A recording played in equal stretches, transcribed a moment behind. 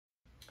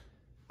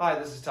Hi,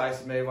 this is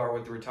Tyson Mavar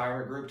with the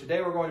Retirement Group.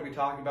 Today we're going to be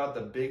talking about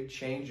the big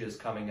changes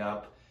coming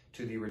up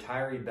to the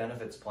retiree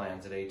benefits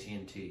plans at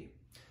AT&T.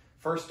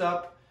 First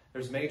up,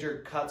 there's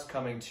major cuts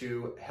coming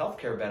to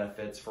healthcare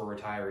benefits for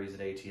retirees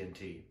at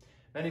AT&T.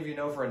 Many of you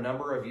know for a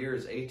number of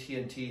years,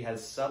 AT&T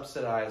has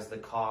subsidized the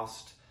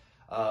cost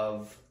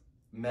of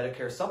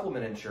Medicare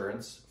supplement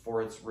insurance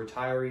for its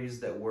retirees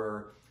that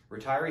were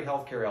retiree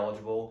healthcare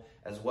eligible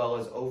as well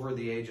as over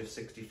the age of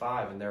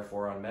 65 and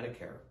therefore on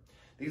Medicare.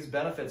 These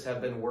benefits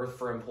have been worth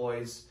for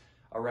employees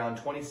around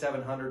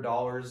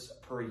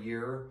 $2,700 per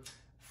year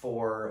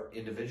for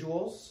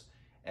individuals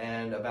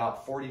and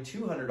about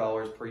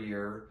 $4,200 per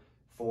year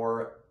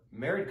for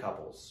married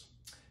couples.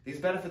 These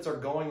benefits are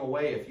going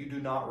away if you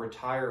do not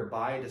retire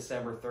by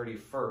December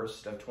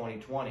 31st of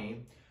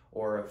 2020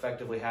 or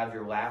effectively have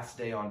your last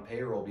day on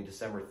payroll be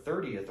December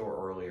 30th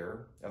or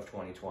earlier of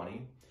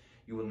 2020.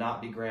 You will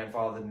not be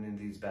grandfathered into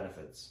these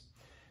benefits.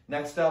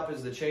 Next up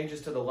is the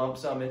changes to the lump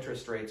sum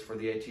interest rates for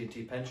the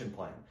AT&T pension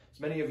plan. As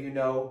many of you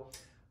know,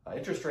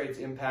 interest rates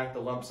impact the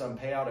lump sum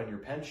payout on your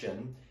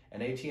pension,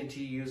 and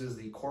AT&T uses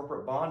the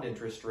corporate bond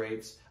interest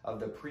rates of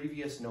the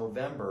previous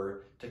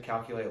November to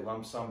calculate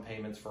lump sum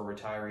payments for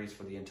retirees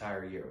for the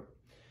entire year.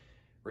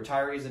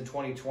 Retirees in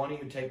 2020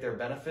 who take their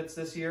benefits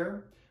this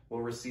year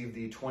will receive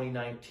the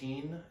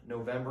 2019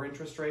 November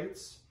interest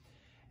rates,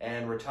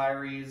 and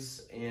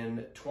retirees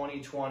in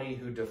 2020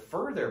 who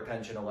defer their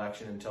pension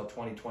election until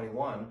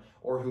 2021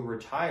 or who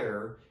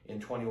retire in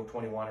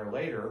 2021 or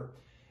later,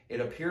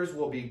 it appears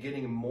will be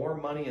getting more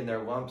money in their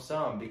lump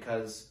sum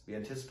because we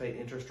anticipate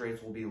interest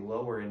rates will be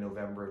lower in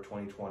November of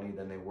 2020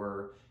 than they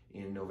were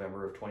in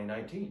November of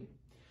 2019.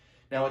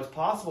 Now, it's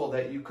possible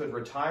that you could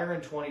retire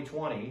in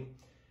 2020,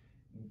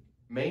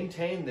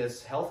 maintain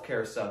this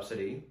healthcare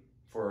subsidy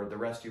for the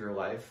rest of your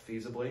life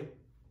feasibly,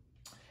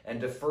 and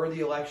defer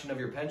the election of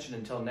your pension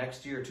until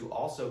next year to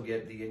also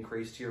get the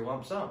increase to your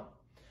lump sum.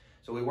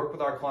 So we work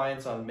with our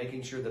clients on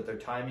making sure that their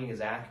timing is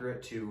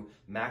accurate to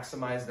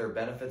maximize their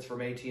benefits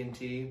from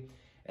AT&T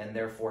and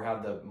therefore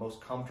have the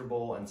most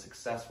comfortable and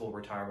successful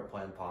retirement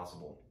plan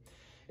possible.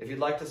 If you'd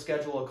like to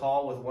schedule a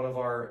call with one of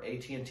our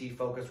AT&T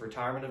focused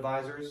retirement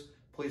advisors,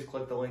 please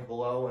click the link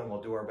below and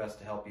we'll do our best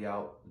to help you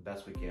out the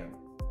best we can.